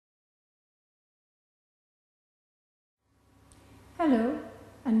Hello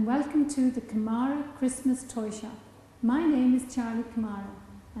and welcome to the Camara Christmas Toy Shop. My name is Charlie Camara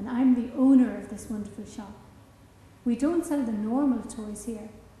and I'm the owner of this wonderful shop. We don't sell the normal toys here,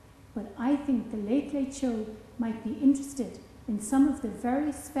 but I think the Late Late Show might be interested in some of the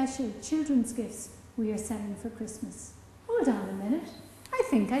very special children's gifts we are selling for Christmas. Hold on a minute, I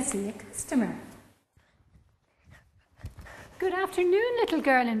think I see a customer. Good afternoon, little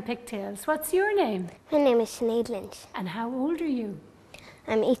girl in pigtails. What's your name? My name is Sinead Lynch. And how old are you?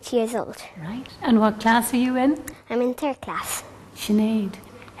 I'm 8 years old. Right. And what class are you in? I'm in 3rd class. Sinead,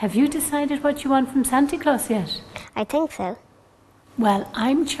 have you decided what you want from Santa Claus yet? I think so. Well,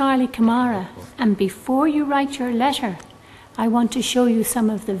 I'm Charlie Camara, and before you write your letter, I want to show you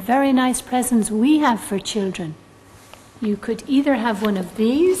some of the very nice presents we have for children. You could either have one of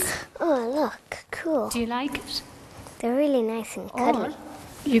these. Oh, look, cool. Do you like it? They're really nice and cuddly. Or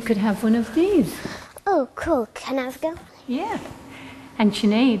you could have one of these. Oh, cool. Can I have a go? Yeah. And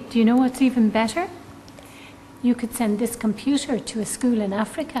Sinead, do you know what's even better? You could send this computer to a school in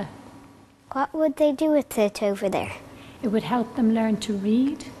Africa. What would they do with it over there? It would help them learn to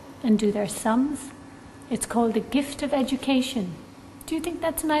read and do their sums. It's called the gift of education. Do you think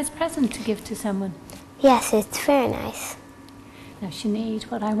that's a nice present to give to someone? Yes, it's very nice. Now,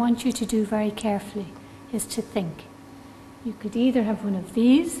 Sinead, what I want you to do very carefully is to think. You could either have one of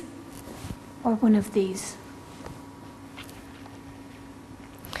these or one of these.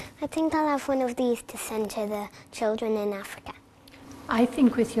 I think I'll have one of these to send to the children in Africa. I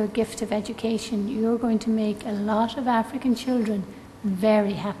think with your gift of education, you're going to make a lot of African children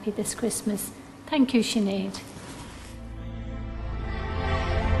very happy this Christmas. Thank you, Sinead.